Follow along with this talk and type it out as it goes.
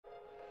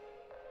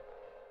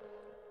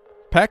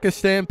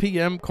Pakistan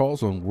PM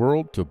calls on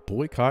world to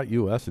boycott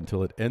U.S.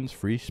 until it ends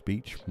free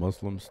speech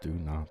Muslims do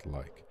not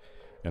like.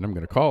 And I'm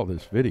going to call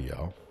this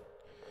video,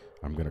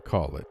 I'm going to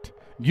call it,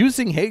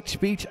 Using Hate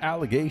Speech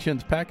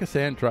Allegations,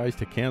 Pakistan Tries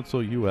to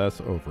Cancel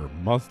U.S. Over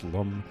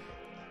Muslim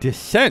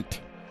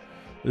Dissent.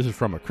 This is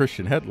from a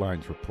Christian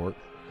Headlines report.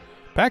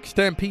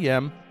 Pakistan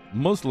PM,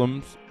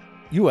 Muslims,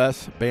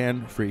 U.S.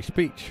 ban free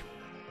speech.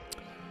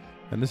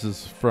 And this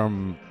is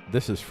from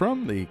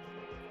the,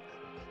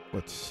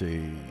 let's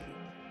see,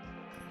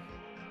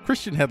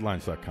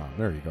 ChristianHeadlines.com.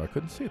 There you go. I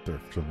couldn't see it there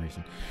for some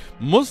reason.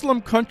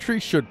 Muslim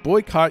countries should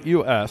boycott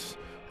U.S.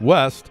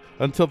 West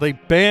until they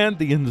ban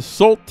the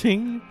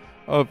insulting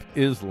of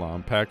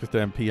Islam.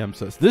 Pakistan PM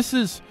says this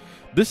is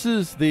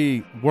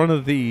one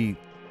of the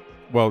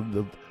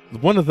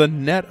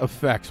net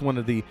effects.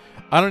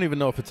 I don't even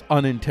know if it's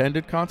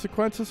unintended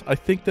consequences. I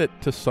think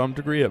that to some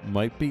degree it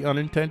might be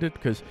unintended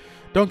because,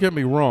 don't get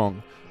me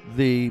wrong,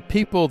 the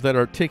people that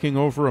are taking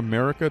over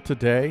America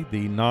today,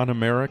 the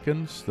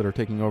non-Americans that are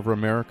taking over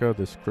America,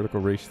 this critical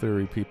race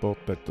theory people,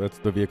 that's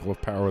the vehicle of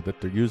power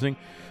that they're using,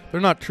 they're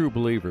not true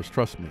believers,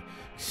 trust me.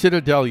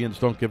 Citadelians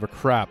don't give a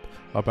crap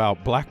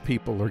about black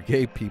people or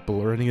gay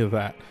people or any of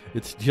that.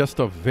 It's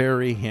just a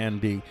very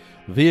handy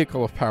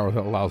vehicle of power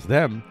that allows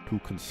them to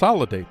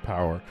consolidate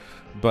power.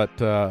 But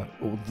so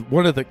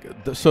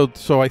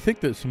I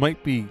think this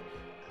might be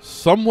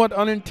somewhat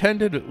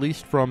unintended, at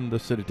least from the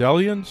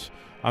Citadelians.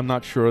 I'm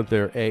not sure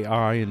their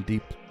AI and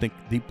deep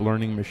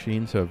learning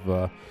machines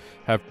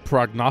have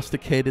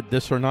prognosticated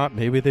this or not.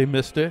 Maybe they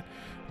missed it,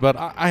 but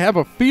I have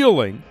a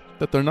feeling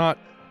that they're not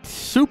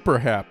super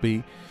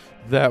happy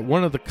that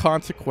one of the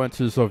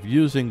consequences of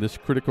using this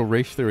critical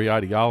race theory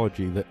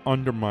ideology that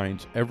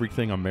undermines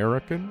everything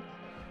American,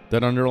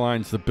 that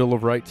underlines the Bill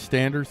of Rights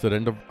standards, that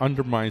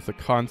undermines the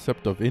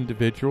concept of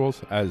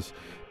individuals as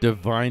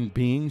divine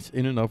beings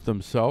in and of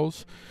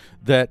themselves,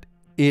 that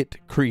it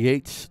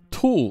creates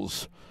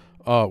tools,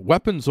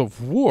 weapons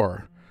of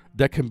war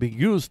that can be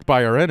used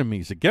by our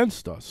enemies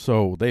against us.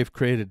 So they've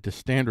created the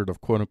standard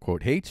of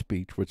quote-unquote hate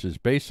speech, which is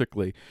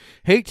basically,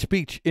 hate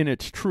speech in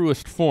its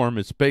truest form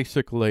is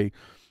basically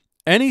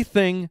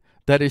anything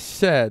that is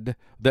said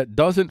that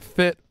doesn't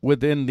fit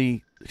within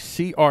the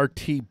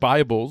CRT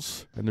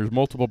Bibles, and there's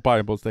multiple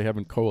Bibles, they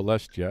haven't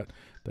coalesced yet.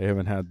 They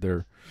haven't had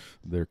their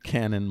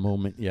canon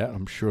moment yet.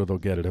 I'm sure they'll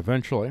get it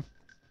eventually,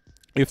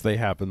 if they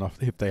have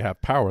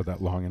power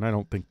that long, and I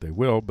don't think they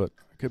will, but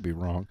I could be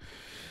wrong.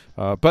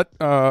 But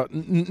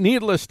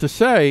needless to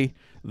say,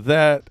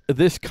 that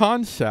this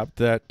concept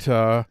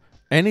that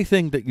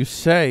anything that you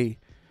say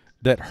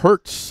that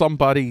hurts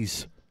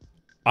somebody's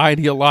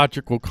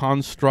ideological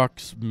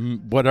constructs,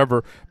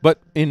 whatever, but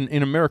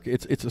in America,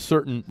 it's a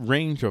certain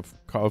range of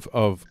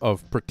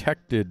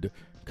protected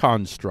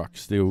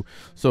constructs.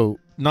 So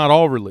not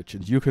all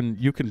religions. You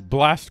can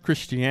blast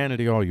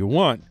Christianity all you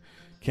want.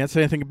 Can't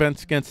say anything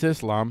against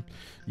Islam.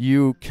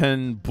 You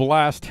can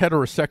blast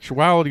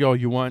heterosexuality all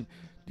you want.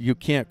 You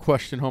can't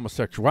question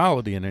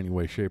homosexuality in any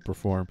way, shape, or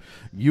form.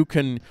 You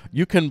can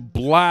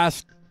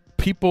blast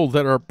people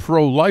that are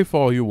pro-life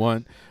all you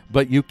want,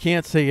 but you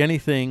can't say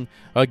anything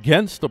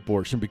against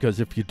abortion,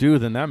 because if you do,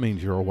 then that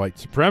means you're a white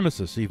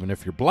supremacist. Even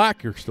if you're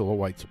black, you're still a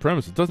white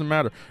supremacist. It doesn't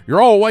matter. You're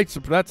all white.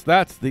 That's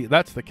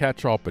the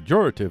catch-all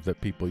pejorative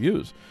that people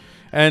use.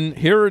 And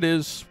here it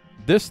is.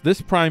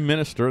 This prime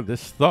minister,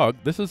 this thug,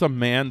 this is a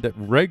man that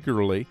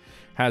regularly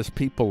has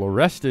people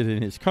arrested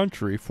in his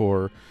country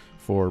for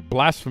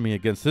blasphemy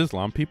against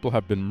Islam. People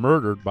have been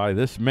murdered by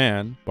this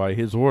man, by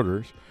his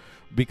orders,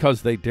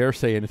 because they dare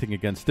say anything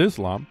against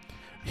Islam.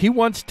 He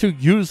wants to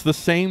use the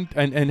same,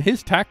 and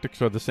his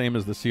tactics are the same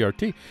as the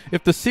CRT.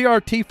 If the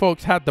CRT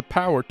folks had the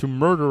power to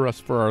murder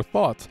us for our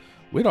thoughts,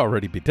 we'd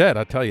already be dead,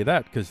 I'll tell you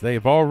that, because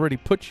they've already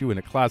put you in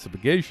a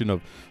classification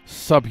of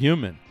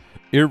subhuman,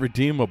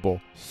 irredeemable,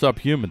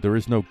 subhuman. There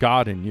is no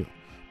God in you.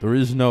 There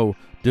is no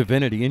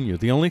divinity in you.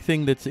 The only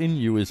thing that's in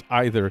you is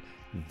either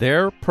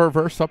their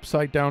perverse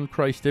upside-down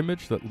Christ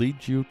image that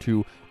leads you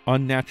to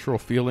unnatural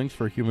feelings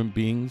for human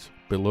beings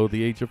below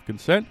the age of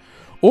consent,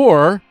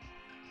 or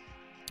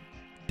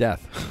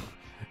death.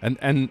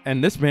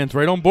 and this man's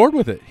right on board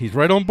with it. He's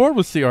right on board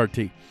with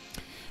CRT.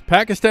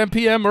 Pakistan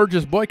PM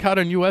urges boycott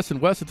on U.S. and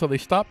West until they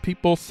stop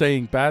people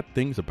saying bad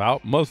things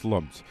about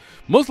Muslims.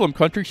 Muslim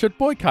countries should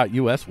boycott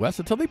U.S. West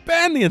until they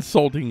ban the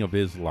insulting of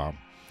Islam.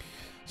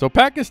 So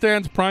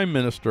Pakistan's prime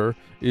minister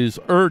is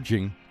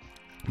urging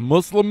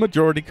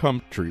Muslim-majority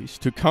countries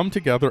to come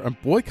together and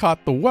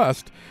boycott the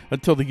West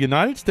until the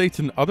United States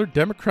and other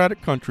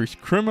democratic countries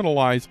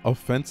criminalize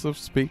offensive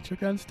speech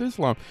against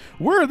Islam.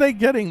 Where are they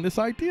getting this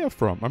idea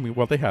from? I mean,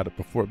 well, they had it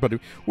before, but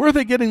where are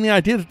they getting the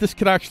idea that this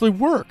could actually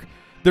work?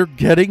 They're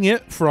getting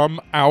it from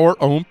our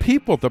own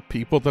people, the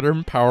people that are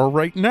in power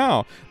right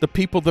now, the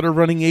people that are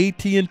running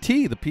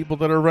AT&T, the people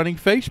that are running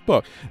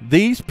Facebook.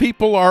 These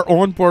people are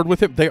on board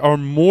with it. They are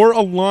more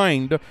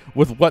aligned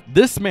with what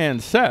this man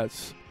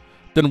says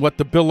than what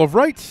the Bill of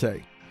Rights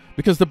say.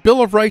 because the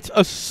Bill of Rights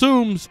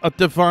assumes a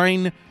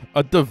divinity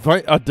in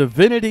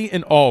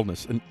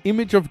allness, an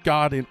image of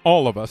God in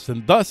all of us,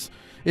 and thus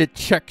it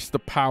checks the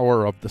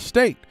power of the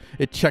state.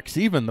 It checks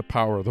even the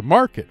power of the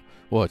market.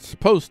 Well, it's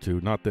supposed to.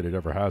 Not that it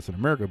ever has in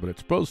America, but it's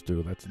supposed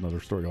to. That's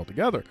another story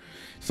altogether.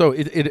 So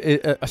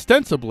it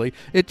ostensibly,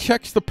 it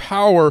checks the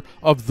power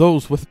of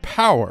those with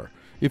power.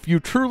 If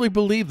you truly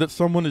believe that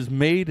someone is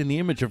made in the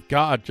image of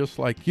God just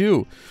like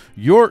you,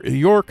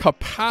 your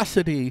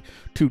capacity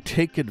to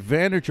take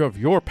advantage of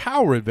your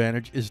power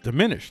advantage is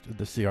diminished.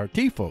 The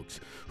CRT folks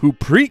who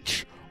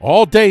preach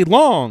all day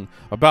long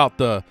about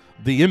the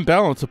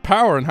imbalance of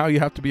power and how you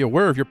have to be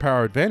aware of your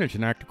power advantage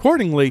and act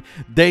accordingly,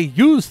 they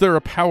use their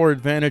power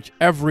advantage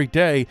every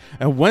day.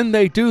 And when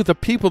they do, the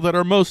people that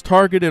are most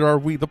targeted are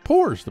we the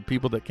poors, the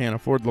people that can't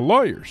afford the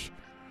lawyers.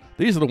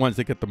 These are the ones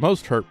that get the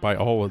most hurt by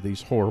all of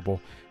these horrible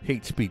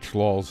hate speech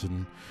laws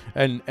and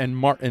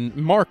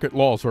market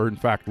laws are in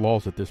fact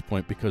laws at this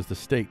point, because the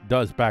state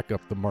does back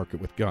up the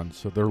market with guns.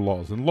 So they're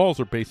laws, and laws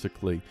are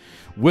basically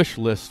wish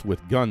lists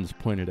with guns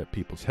pointed at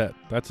people's head.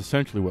 That's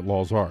essentially what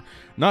laws are.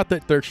 Not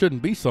that there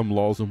shouldn't be some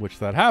laws in which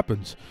that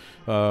happens,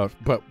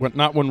 but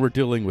not when we're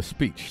dealing with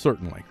speech,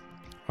 certainly,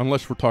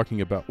 unless we're talking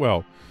about,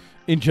 well,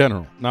 in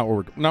general, not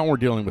when we're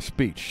dealing with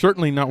speech.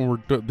 Certainly not when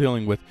we're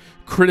dealing with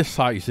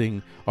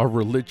criticizing a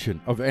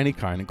religion of any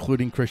kind,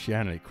 including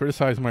Christianity.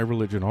 Criticize my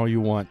religion all you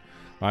want.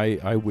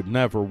 I would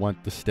never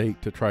want the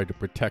state to try to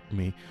protect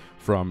me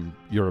from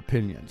your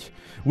opinions.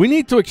 We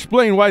need to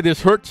explain why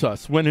this hurts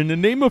us when, in the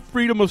name of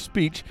freedom of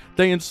speech,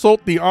 they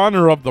insult the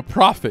honor of the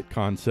Prophet,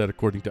 Khan said,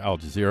 according to Al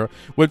Jazeera.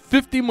 When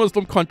 50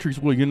 Muslim countries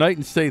will unite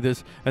and say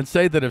this, and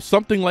say that if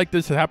something like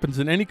this happens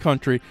in any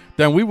country,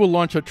 then we will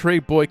launch a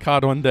trade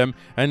boycott on them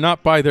and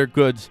not buy their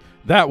goods,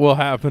 that will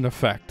have an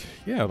effect.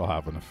 Yeah, it'll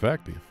have an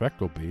effect. The effect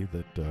will be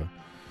that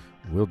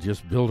we'll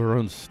just build our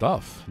own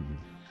stuff and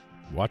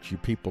watch you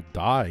people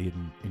die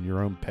in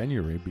your own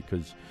penury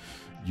because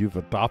you've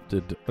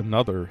adopted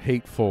another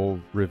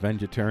hateful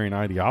revengetarian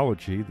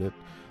ideology that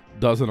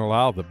doesn't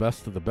allow the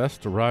best of the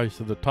best to rise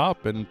to the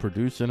top and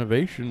produce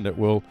innovation that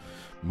will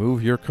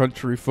move your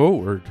country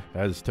forward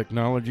as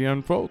technology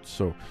unfolds.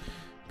 So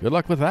good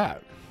luck with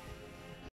that.